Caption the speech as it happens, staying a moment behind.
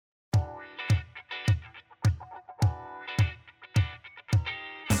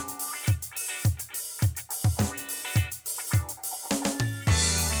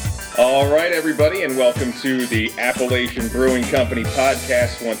All right, everybody, and welcome to the Appalachian Brewing Company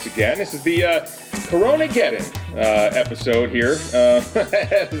podcast once again. This is the Corona-geddon episode here.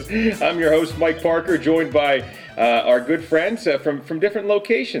 I'm your host, Mike Parker, joined by our good friends from different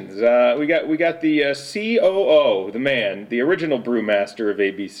locations. We got the COO, the man, the original brewmaster of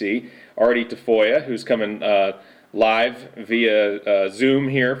ABC, Artie Tafoya, who's coming live via Zoom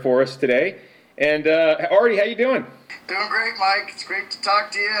here for us today. And Artie, how you doing? Doing great, Mike. It's great to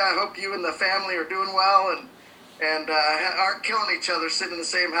talk to you. I hope you and the family are doing well and aren't killing each other sitting in the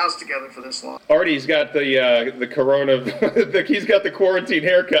same house together for this long. Artie's got the corona, he's got the quarantine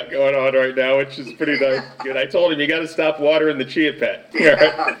haircut going on right now, which is pretty nice. Good. I told him you got to stop watering the chia pet.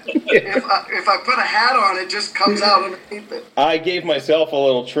 Yeah. If I put a hat on, it just comes out underneath it. I gave myself a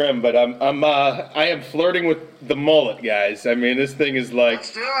little trim, but I am flirting with the mullet, guys. I mean, this thing is like.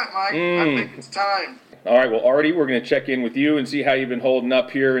 Let's do it, Mike. I think it's time. All right, well, Artie, we're going to check in with you and see how you've been holding up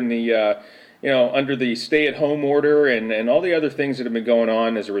here in the, under the stay-at-home order and all the other things that have been going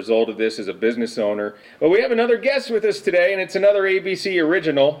on as a result of this as a business owner. But we have another guest with us today, and it's another ABC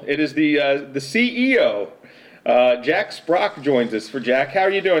original. It is the CEO. Jack Sprock joins us. Jack, how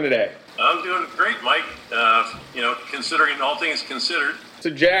are you doing today? I'm doing great, Mike. Considering all things considered. So,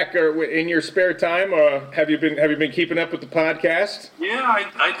 Jack, in your spare time, have you been keeping up with the podcast? Yeah,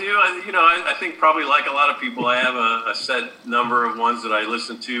 I do. I think probably like a lot of people, I have a set number of ones that I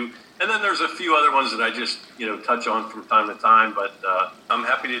listen to, and then there's a few other ones that I just touch on from time to time. But I'm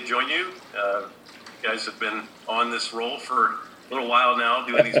happy to join you. You guys have been on this roll for a little while now,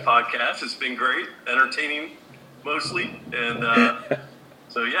 doing these podcasts. It's been great, entertaining mostly, and.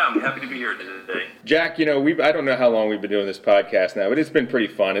 So, yeah, I'm happy to be here today. Jack, I don't know how long we've been doing this podcast now, but it's been pretty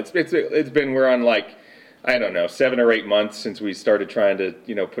fun. We're on 7 or 8 months since we started trying to,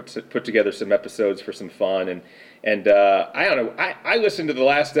 put together some episodes for some fun. And I don't know, I listened to the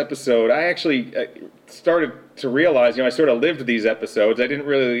last episode. I actually started to realize, I sort of lived these episodes. I didn't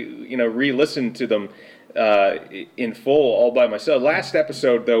really, re-listen to them in full all by myself. Last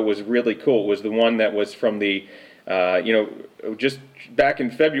episode, though, was really cool. It was the one that was from the, just back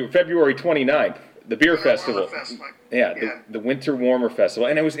in February 29th, the beer festival. The Winter Warmer Festival.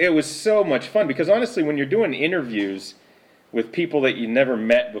 And it was so much fun because honestly, when you're doing interviews with people that you never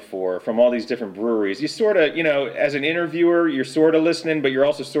met before from all these different breweries, you sort of, as an interviewer, you're sort of listening, but you're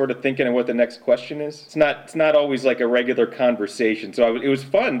also sort of thinking of what the next question is. It's not always like a regular conversation. So it was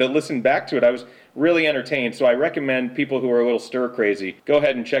fun to listen back to it. I was really entertained. So I recommend people who are a little stir crazy, go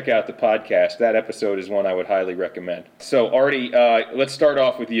ahead and check out the podcast. That episode is one I would highly recommend. So Artie, let's start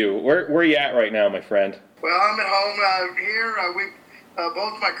off with you. Where are you at right now, my friend? Well, I'm at home here.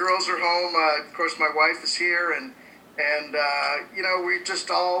 Both my girls are home. Of course, my wife is here, and we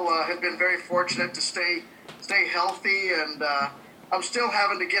just all have been very fortunate to stay healthy, and I'm still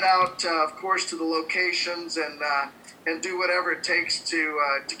having to get out, of course, to the locations and do whatever it takes to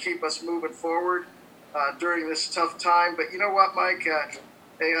keep us moving forward during this tough time. But you know what, Mike?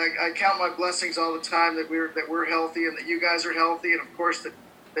 I count my blessings all the time that we're healthy and that you guys are healthy, and of course that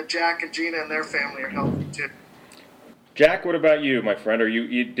Jack and Gina and their family are healthy too. Jack, what about you, my friend?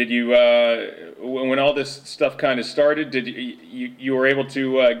 Did you when all this stuff kind of started, did you were able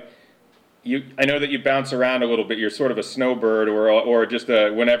to? I know that you bounce around a little bit. You're sort of a snowbird or just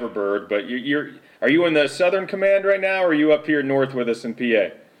a whenever bird. But are you in the Southern Command right now, or are you up here north with us in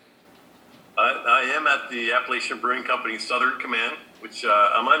PA? I am at the Appalachian Brewing Company Southern Command, which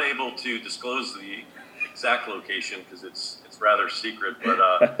I'm unable to disclose the exact location because it's rather secret. But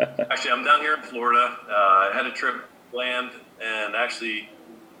actually, I'm down here in Florida. I had a trip planned and actually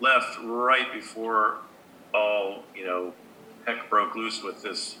left right before all heck broke loose with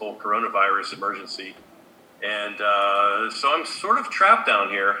this whole coronavirus emergency, and so I'm sort of trapped down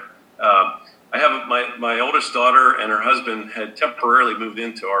here. I have my oldest daughter and her husband had temporarily moved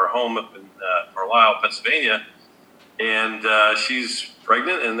into our home up in Carlisle, Pennsylvania, and she's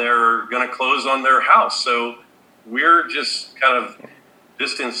pregnant, and they're going to close on their house, so we're just kind of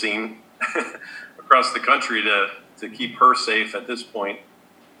distancing across the country to keep her safe at this point.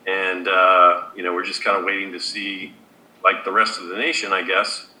 And, we're just kind of waiting to see, like the rest of the nation, I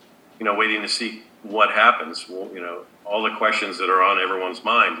guess, waiting to see what happens. Well, all the questions that are on everyone's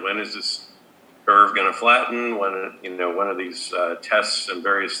mind. When is this curve going to flatten? When are these tests and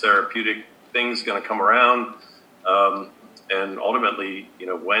various therapeutic things going to come around? And ultimately,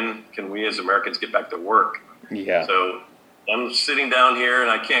 when can we as Americans get back to work? Yeah. So I'm sitting down here and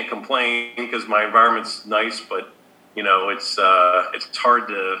I can't complain because my environment's nice, but it's hard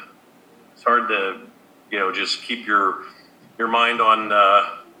to just keep your mind on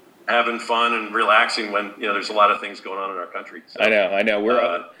having fun and relaxing when there's a lot of things going on in our country. So, I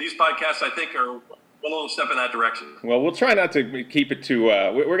know. These podcasts, I think, are one little step in that direction. Well, we'll try not to keep it too.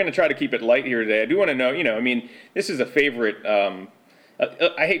 We're going to try to keep it light here today. I do want to know. I mean, this is a favorite. I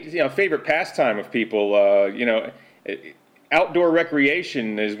hate favorite pastime of people. Outdoor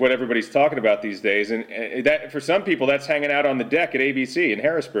recreation is what everybody's talking about these days, and that for some people that's hanging out on the deck at ABC in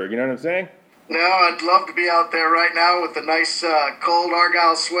Harrisburg. You know what I'm saying? No, I'd love to be out there right now with a nice cold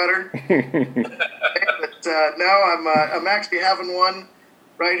Argyle sweater. But no, I'm actually having one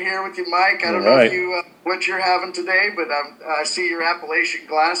right here with you, Mike. I don't know if what you're having today, but I see your Appalachian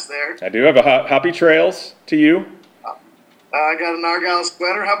glass there. I do have a Hoppy Trails to you. I got an Argyle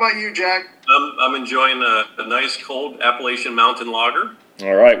sweater. How about you, Jack? I'm enjoying a nice cold Appalachian Mountain Lager.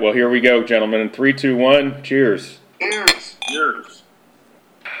 All right, well, here we go, gentlemen. 3, 2, 1, cheers. Cheers. Cheers.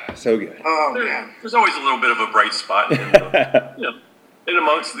 So good. Oh, man. There's always a little bit of a bright spot in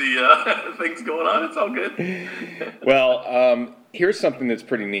amongst the things going on. It's all good. Well, here's something that's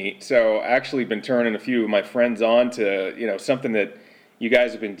pretty neat. So I actually been turning a few of my friends on to, something that you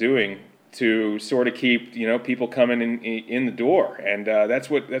guys have been doing to sort of keep, people coming in the door. And that's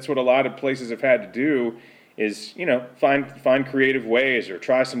what a lot of places have had to do is, find creative ways or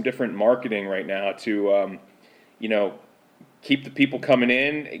try some different marketing right now to, keep the people coming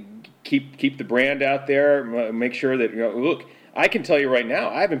in, keep the brand out there, make sure that, look, I can tell you right now,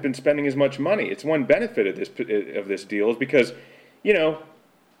 I haven't been spending as much money. It's one benefit of this deal is because,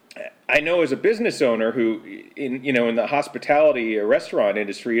 I know as a business owner who, in the hospitality or restaurant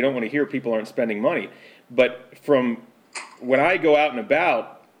industry, you don't want to hear people aren't spending money. But from when I go out and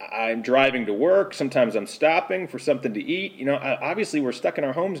about, I'm driving to work. Sometimes I'm stopping for something to eat. Obviously we're stuck in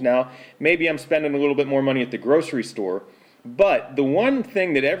our homes now. Maybe I'm spending a little bit more money at the grocery store. But the one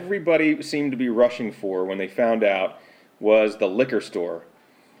thing that everybody seemed to be rushing for when they found out was the liquor store.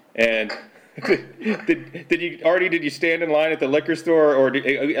 And did you stand in line at the liquor store, or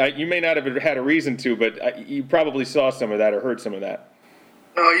you may not have had a reason to, but you probably saw some of that or heard some of that?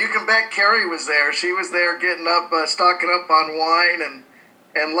 No, you can bet Carrie was there. She was there getting up, stocking up on wine,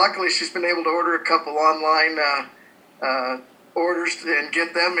 and luckily she's been able to order a couple online orders and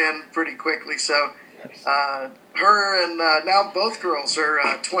get them in pretty quickly. So her and now both girls are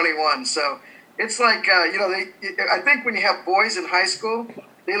 21. So it's like, I think when you have boys in high school,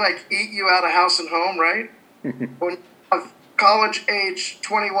 they like eat you out of house and home, right? When you have college-age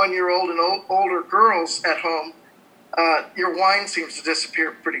 21-year-old and older girls at home, your wine seems to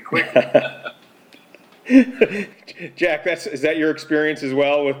disappear pretty quickly. Jack, is that your experience as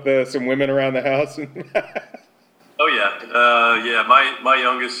well with some women around the house? Oh yeah, my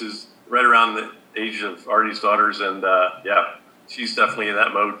youngest is right around the age of Artie's daughters, and she's definitely in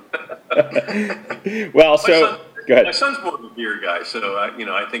that mode. Well, so go ahead. My son's more of a beer guy, so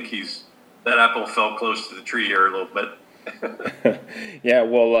I think that apple fell close to the tree here a little bit. Yeah,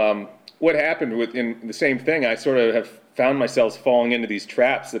 well, what happened in the same thing? I sort of have found myself falling into these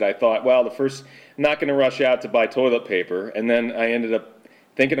traps that I thought, well, I'm not going to rush out to buy toilet paper, and then I ended up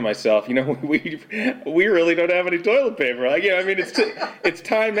thinking to myself, we really don't have any toilet paper. It's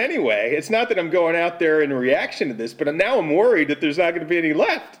time anyway. It's not that I'm going out there in reaction to this, but now I'm worried that there's not going to be any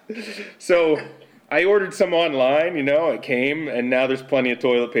left. So I ordered some online. It came, and now there's plenty of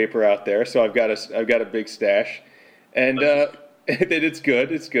toilet paper out there. So I've got a big stash, and it's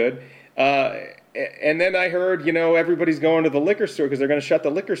good. It's good. And then I heard, everybody's going to the liquor store because they're going to shut the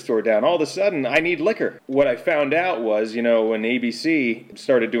liquor store down. All of a sudden, I need liquor. What I found out was, when ABC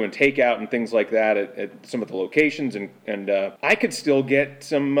started doing takeout and things like that at some of the locations, and I could still get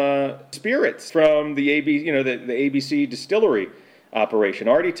some spirits from the ABC distillery operation.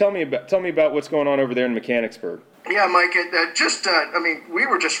 Artie, tell me about what's going on over there in Mechanicsburg. Yeah, Mike. We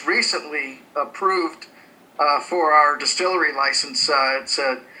were just recently approved for our distillery license. It's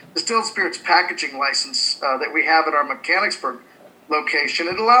a distilled spirits packaging license that we have at our Mechanicsburg location.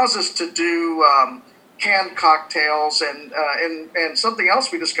 It allows us to do canned cocktails, and something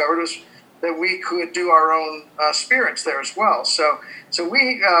else we discovered was that we could do our own spirits there as well. So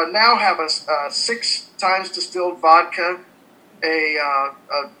we now have a 6 times distilled vodka, a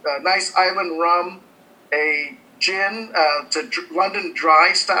nice island rum, a gin, London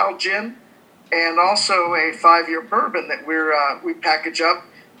Dry style gin, and also a 5-year bourbon that we package up.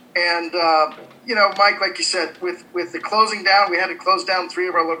 And, Mike, like you said, with the closing down, we had to close down 3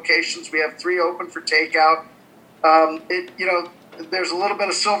 of our locations. We have 3 open for takeout. There's a little bit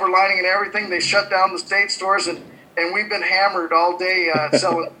of silver lining in everything. They shut down the state stores, and we've been hammered all day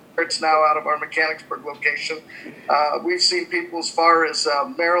selling spirits now out of our Mechanicsburg location. We've seen people as far as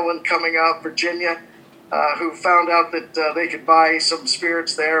Maryland coming up, Virginia. who found out that they could buy some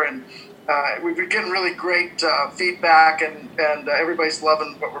spirits there, and we've been getting really great feedback, and everybody's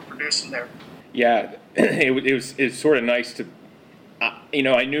loving what we're producing there. Yeah, it's sort of nice to,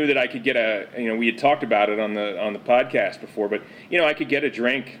 I knew that I could get we had talked about it on the podcast before, but I could get a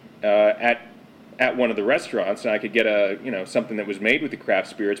drink at one of the restaurants, and I could get something that was made with the craft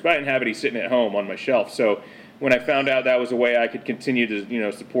spirits, but I didn't have any sitting at home on my shelf. So when I found out that was a way I could continue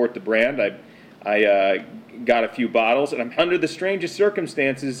to support the brand, I got a few bottles, and I'm under the strangest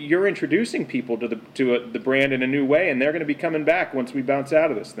circumstances. You're introducing people to the brand in a new way, and they're going to be coming back once we bounce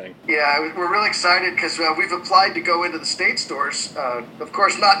out of this thing. Yeah, we're really excited because we've applied to go into the state stores, of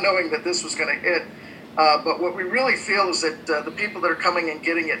course not knowing that this was going to hit. But what we really feel is that the people that are coming and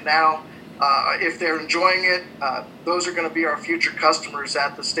getting it now, if they're enjoying it, those are going to be our future customers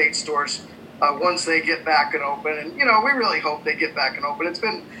at the state stores once they get back and open. And, we really hope they get back and open. It's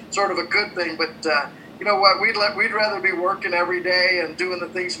been sort of a good thing, but you know what? We'd rather be working every day and doing the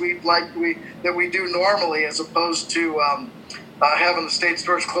things that we do normally, as opposed to having the state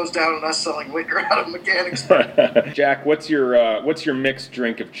stores closed down and us selling liquor out of Mechanicsburg. Jack, what's your mixed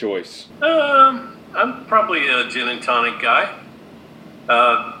drink of choice? I'm probably a gin and tonic guy.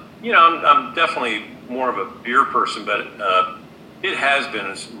 I'm definitely more of a beer person, but it has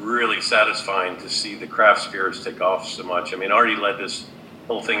been really satisfying to see the craft spirits take off so much. I mean, Artie led this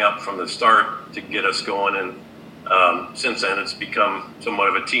whole thing up from the start to get us going, and since then it's become somewhat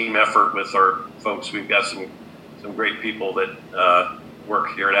of a team effort with our folks. We've got some great people that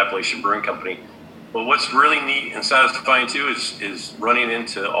work here at Appalachian Brewing Company. But what's really neat and satisfying too is running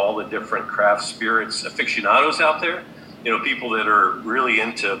into all the different craft spirits aficionados out there. People that are really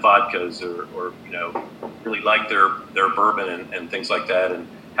into vodkas or really like their bourbon and things like that, and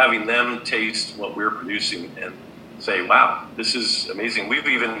having them taste what we're producing and say, wow, this is amazing. We've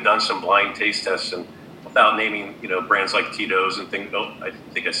even done some blind taste tests, and without naming, brands like Tito's and things. Oh, I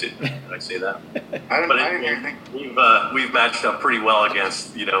think I said, did I say that? I didn't hear anything. We've matched up pretty well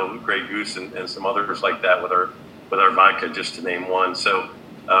against, Grey Goose and some others like that with our vodka, just to name one. So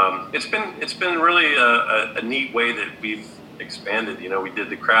it's been really a neat way that we've expanded. We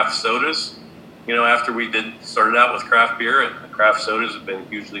did the craft sodas. After we started out with craft beer, and the craft sodas have been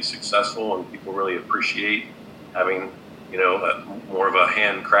hugely successful, and people really appreciate having, more of a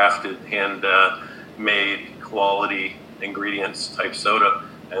handcrafted, made quality ingredients type soda,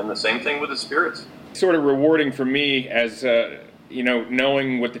 and the same thing with the spirits. Sort of rewarding for me as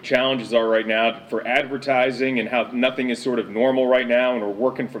knowing what the challenges are right now for advertising and how nothing is sort of normal right now, and we're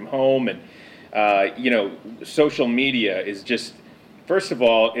working from home, and social media is just, first of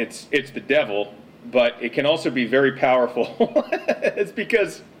all, it's the devil, but it can also be very powerful. It's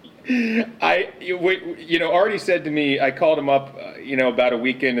because Artie said to me, I called him up, about a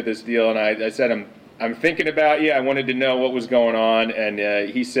week into this deal, and I said, I'm thinking about you. I wanted to know what was going on, and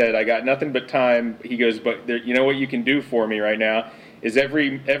he said, I got nothing but time. He goes, but what you can do for me right now is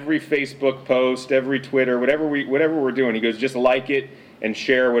every Facebook post, every Twitter, whatever we're doing. He goes, just like it and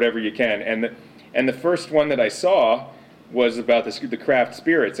share whatever you can. And the first one that I saw was about the craft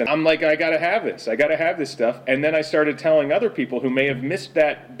spirits, and I'm like, I gotta have this. I gotta have this stuff. And then I started telling other people who may have missed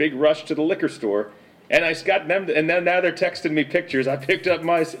that big rush to the liquor store. And I got them, and then now they're texting me pictures. I picked up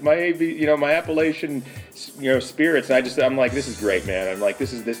my my Appalachian, spirits, and I'm like, this is great, man. I'm like,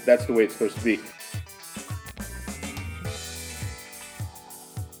 that's the way it's supposed to be.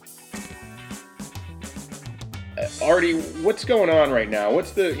 Artie, what's going on right now?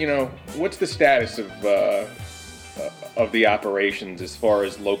 What's the status of the operations as far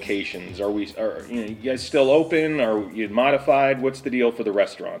as locations? Are you guys still open? Are you modified? What's the deal for the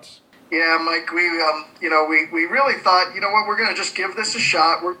restaurants? Yeah, Mike, we really thought, we're going to just give this a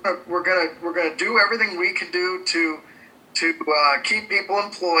shot. We're going to do everything we can do to keep people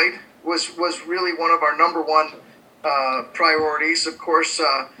employed. Was really one of our number one priorities. Of course,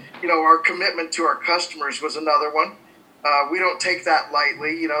 our commitment to our customers was another one. We don't take that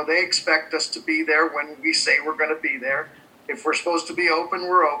lightly. They expect us to be there when we say we're going to be there. If we're supposed to be open,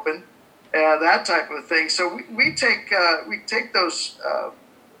 we're open. That type of thing. So we take those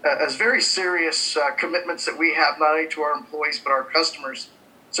as very serious commitments that we have, not only to our employees but our customers.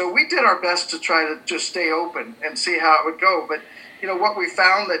 So we did our best to try to just stay open and see how it would go. But what we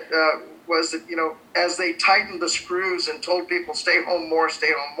found that was that as they tightened the screws and told people stay home more,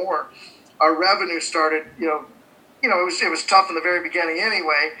 our revenue started. It was tough in the very beginning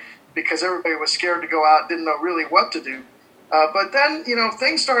anyway, because everybody was scared to go out, didn't know really what to do. But then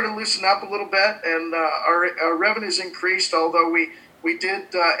things started to loosen up a little bit, and our revenues increased. Although we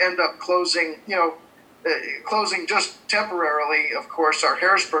did end up closing just temporarily, of course, our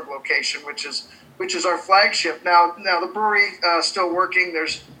Harrisburg location, which is which is our flagship. Now the brewery still working.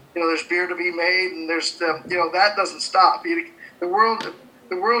 There's beer to be made, and there's that doesn't stop. The world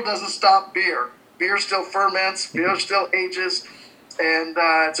doesn't stop beer. Beer still ferments. Beer still ages, and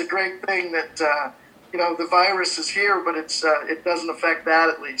it's a great thing that the virus is here, but it doesn't affect that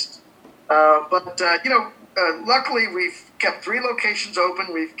at least. Luckily we've kept 3 locations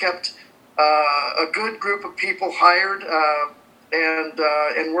open. We've kept a good group of people hired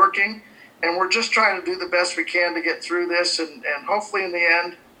and working, and we're just trying to do the best we can to get through this, and hopefully in the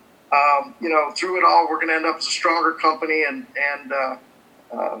end, through it all, we're going to end up as a stronger company, and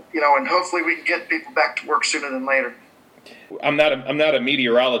hopefully we can get people back to work sooner than later. I'm not a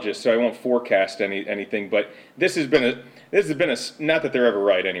meteorologist, so I won't forecast anything. But this has been a not that they're ever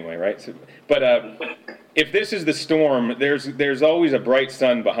right anyway, right? So, but if this is the storm, there's always a bright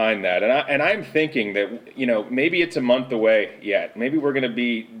sun behind that, and I'm thinking that maybe it's a month away yet. Maybe we're going to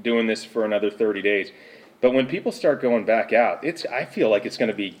be doing this for another 30 days. But when people start going back out, I feel like it's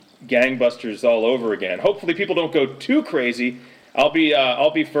going to be gangbusters all over again. Hopefully, people don't go too crazy. I'll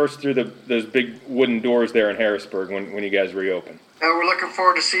be first through those big wooden doors there in Harrisburg when you guys reopen. We're looking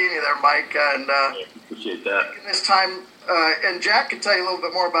forward to seeing you there, Mike. And appreciate that. This time, and Jack can tell you a little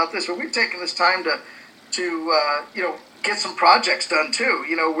bit more about this, but we've taken this time to get some projects done too.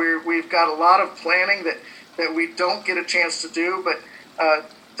 We've got a lot of planning that we don't get a chance to do. But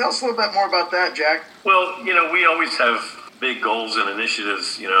tell us a little bit more about that, Jack. Well, we always have big goals and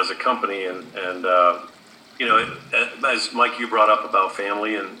initiatives, as a company, and as Mike, you brought up about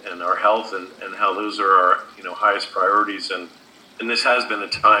family and our health and how those are our, highest priorities. And this has been a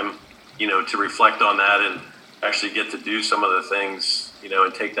time, to reflect on that and actually get to do some of the things,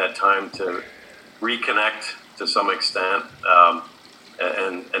 and take that time to reconnect to some extent,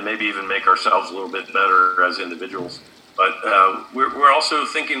 and maybe even make ourselves a little bit better as individuals. But we're also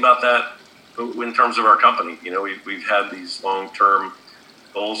thinking about that in terms of our company. We've had these long-term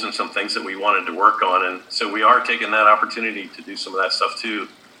goals and some things that we wanted to work on, and so we are taking that opportunity to do some of that stuff too.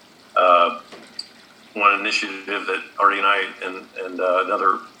 One initiative that Artie and I and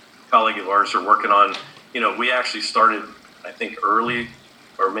another colleague of ours are working on, we actually started, I think, early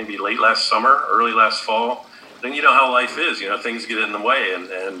or maybe late last summer, early last fall. Then you know how life is, things get in the way,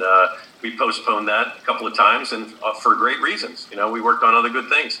 and we postponed that a couple of times, and for great reasons. We worked on other good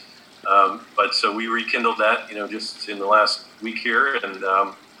things. But so we rekindled that, just in the last week here. And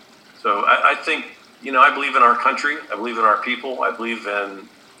so I think, I believe in our country. I believe in our people. I believe in,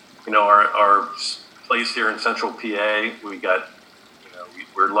 our place here in Central PA. We got,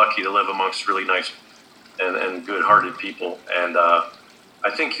 we're lucky to live amongst really nice and good-hearted people. And I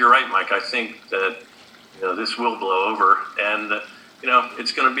think you're right, Mike. I think that, this will blow over, and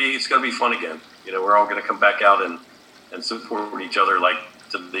it's going to be fun again. We're all going to come back out and support each other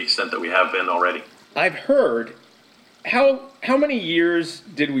to the extent that we have been already. I've heard, how many years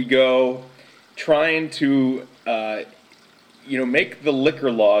did we go trying to make the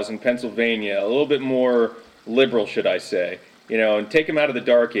liquor laws in Pennsylvania a little bit more liberal, should I say, and take them out of the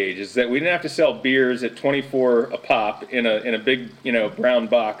dark ages, that we didn't have to sell beers at $24 a pop in a big brown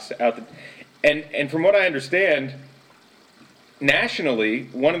box out and from what I understand, nationally,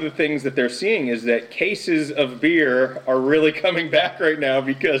 one of the things that they're seeing is that cases of beer are really coming back right now,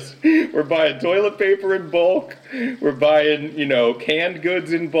 because we're buying toilet paper in bulk, we're buying, canned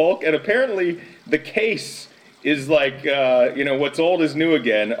goods in bulk, and apparently the case is like, what's old is new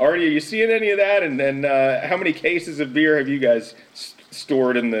again. Artie, are you seeing any of that? And then how many cases of beer have you guys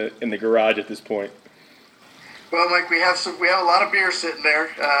stored in the garage at this point? Well, Mike, we have a lot of beer sitting there,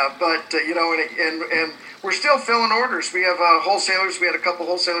 but and we're still filling orders. We have wholesalers. We had a couple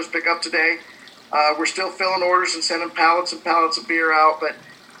wholesalers pick up today. We're still filling orders and sending pallets and pallets of beer out. But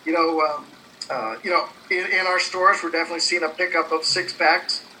in our stores, we're definitely seeing a pickup of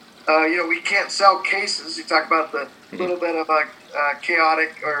 6-packs. We can't sell cases. You talk about the little bit of a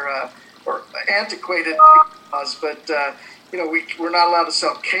chaotic or antiquated laws, but we're not allowed to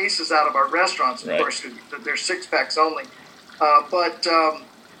sell cases out of our restaurants. Of right. course, they're 6-packs only. But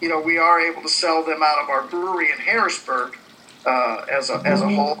we are able to sell them out of our brewery in Harrisburg as a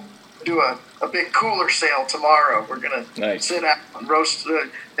whole. Do a big cooler sale tomorrow. We're gonna sit out and roast,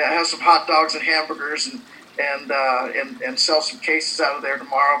 have some hot dogs and hamburgers, and sell some cases out of there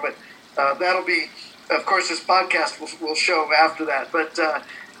tomorrow. But that'll be, of course, this podcast will show after that. But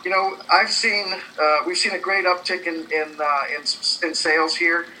we've seen a great uptick in sales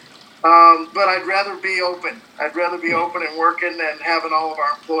here. But I'd rather be open. I'd rather be open and working and having all of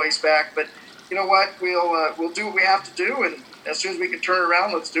our employees back. But you know what? We'll do what we have to do, as soon as we can turn it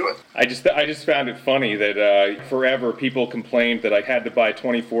around, let's do it. I just found it funny that forever people complained that I had to buy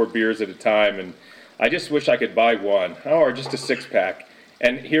 24 beers at a time, and I just wish I could buy one, or just a 6-pack.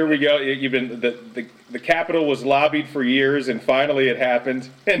 And here we go. You've been the Capitol was lobbied for years, and finally it happened.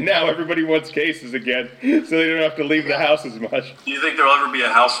 And now everybody wants cases again, so they don't have to leave the house as much. Do you think there'll ever be a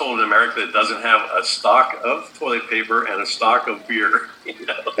household in America that doesn't have a stock of toilet paper and a stock of beer,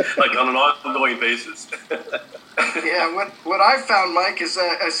 like on an ongoing basis? Yeah, what I found, Mike, is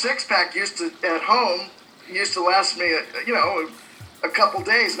a 6-pack used to last me, a couple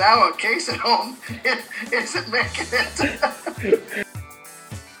days. Now a case at home isn't making it.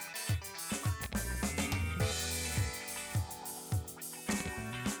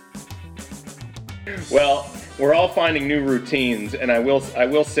 Well, we're all finding new routines, and I will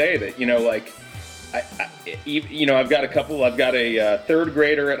say that I've got a third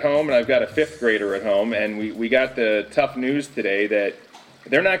grader at home, and I've got a fifth grader at home, and we got the tough news today that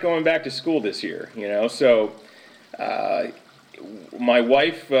they're not going back to school this year. So my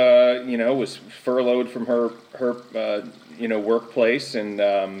wife was furloughed from her workplace,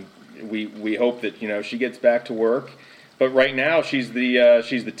 and we hope that she gets back to work. But right now she's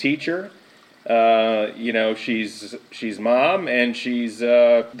the teacher. She's mom, and she's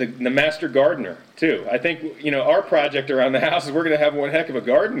the master gardener too. I think our project around the house is we're going to have one heck of a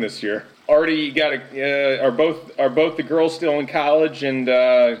garden this year. Already are both the girls still in college, and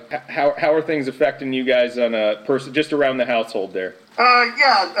how are things affecting you guys on a person just around the household there?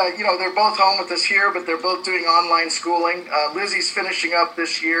 They're both home with us here, but they're both doing online schooling. Lizzie's finishing up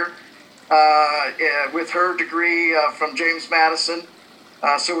this year with her degree from James Madison.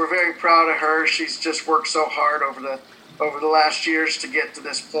 So we're very proud of her. She's just worked so hard over the last years to get to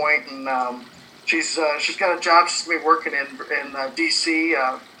this point, and she's got a job. She's going to be working in D.C.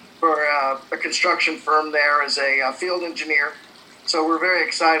 For a construction firm there as a field engineer. So we're very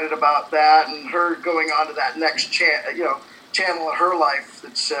excited about that, and her going on to that next channel of her life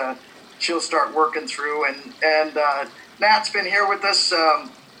that she'll start working through. And Nat's been here with us.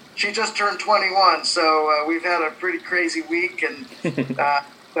 She just turned 21, so we've had a pretty crazy week, and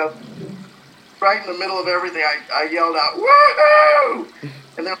right in the middle of everything, I yelled out, "Woohoo!"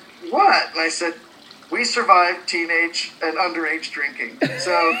 And they're like, "What?" And I said, "We survived teenage and underage drinking,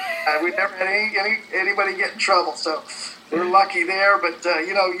 so we never had anybody get in trouble, so we're lucky there." But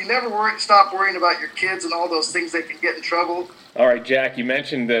you never stop worrying about your kids and all those things they can get in trouble. All right, Jack, you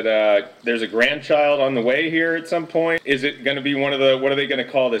mentioned that there's a grandchild on the way here at some point. Is it going to be one of the, what are they going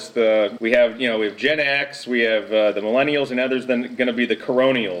to call this? We have Gen X, we have the millennials, and now there's going to be the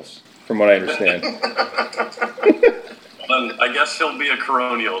coronials, from what I understand. I guess he'll be a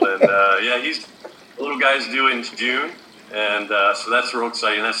coronial, and he's the little guy's due in June, and so that's real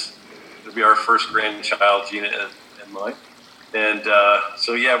exciting. It'll be our first grandchild, Gina and mine. And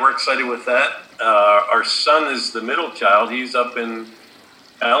we're excited with that. Our son is the middle child. He's up in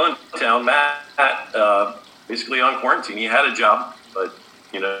Allentown. Matt, basically on quarantine. He had a job, but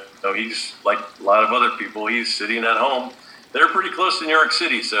he's like a lot of other people. He's sitting at home. They're pretty close to New York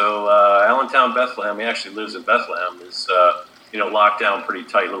City, so Allentown, Bethlehem. He actually lives in Bethlehem. Is locked down pretty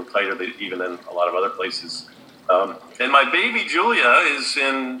tight, a little tighter even than a lot of other places. And my baby Julia is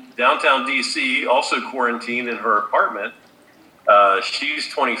in downtown D.C., also quarantined in her apartment. She's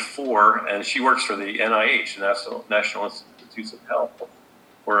 24, and she works for the NIH, National Institutes of Health,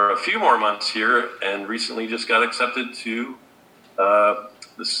 for a few more months here, and recently just got accepted to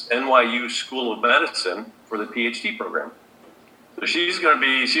this NYU School of Medicine for the PhD program. So she's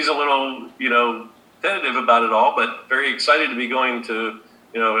a little, tentative about it all, but very excited to be going to,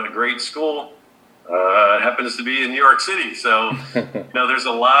 a great school. It happens to be in New York City, so there's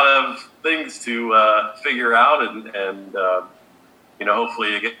a lot of things to figure out, and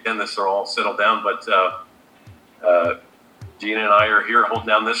hopefully again this are all settled down. But Gina and I are here holding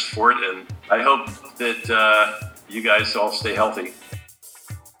down this fort, and I hope that you guys all stay healthy.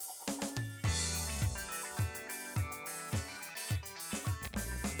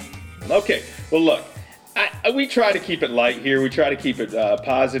 Okay, well look, we try to keep it light here. We try to keep it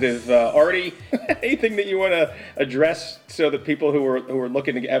positive. Artie, anything that you want to address so that people who are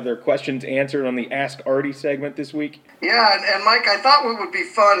looking to have their questions answered on the Ask Artie segment this week? Yeah, and Mike, I thought what would be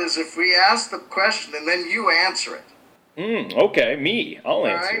fun is if we ask the question and then you answer it. Okay, me. I'll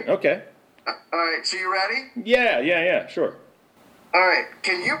answer. Right. Okay. All right, so you ready? Yeah, sure. All right,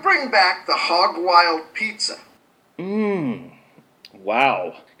 can you bring back the Hog Wild pizza?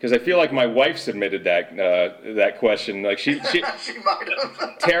 Wow, because I feel like my wife submitted that question. Like she She might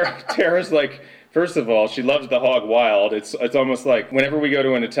have. Tara's like, First of all, she loves the Hog Wild. It's almost like whenever we go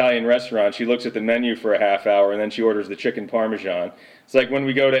to an Italian restaurant, she looks at the menu for a half hour and then she orders the chicken parmesan. It's like when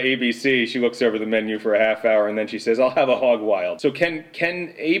we go to ABC, she looks over the menu for a half hour and then she says, I'll have a Hog Wild. So can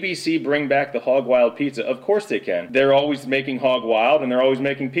ABC bring back the Hog Wild pizza? Of course they can. They're always making Hog Wild and they're always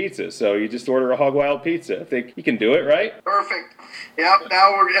making pizza. So you just order a Hog Wild pizza. You can do it, right? Perfect. Yep,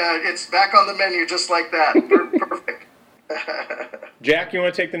 now it's back on the menu just like that. Perfect. Jack, you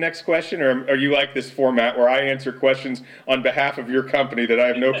want to take the next question, or are you like this format where I answer questions on behalf of your company that I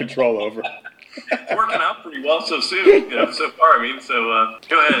have no control over? It's working out pretty well so soon, so far. So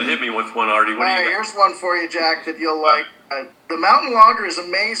go ahead and hit me with one, Artie. What do you got? Here's one for you, Jack, that you'll like. The Mountain Lager is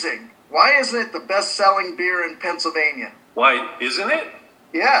amazing. Why isn't it the best-selling beer in Pennsylvania? Why isn't it?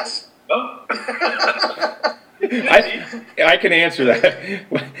 Yes. Oh. I can answer that.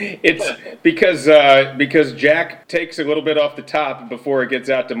 It's because Jack takes a little bit off the top before it gets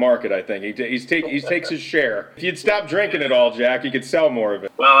out to market. I think he takes his share. If you'd stop drinking it all, Jack, you could sell more of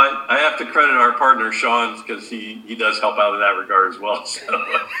it. Well, I have to credit our partner Sean because he does help out in that regard as well.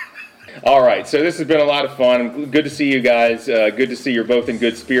 So. All right, so this has been a lot of fun. Good to see you guys. Good to see you're both in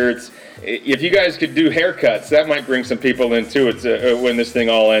good spirits. If you guys could do haircuts, that might bring some people in too. It's when this thing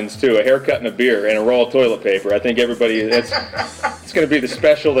all ends too. A haircut and a beer and a roll of toilet paper. I think it's going to be the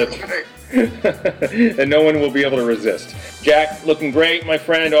special that that no one will be able to resist. Jack, looking great, my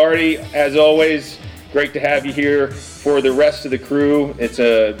friend. Artie, as always, great to have you here. For the rest of the crew, it's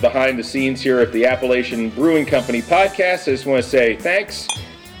behind the scenes here at the Appalachian Brewing Company podcast. I just want to say thanks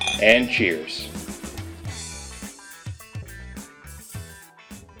and cheers.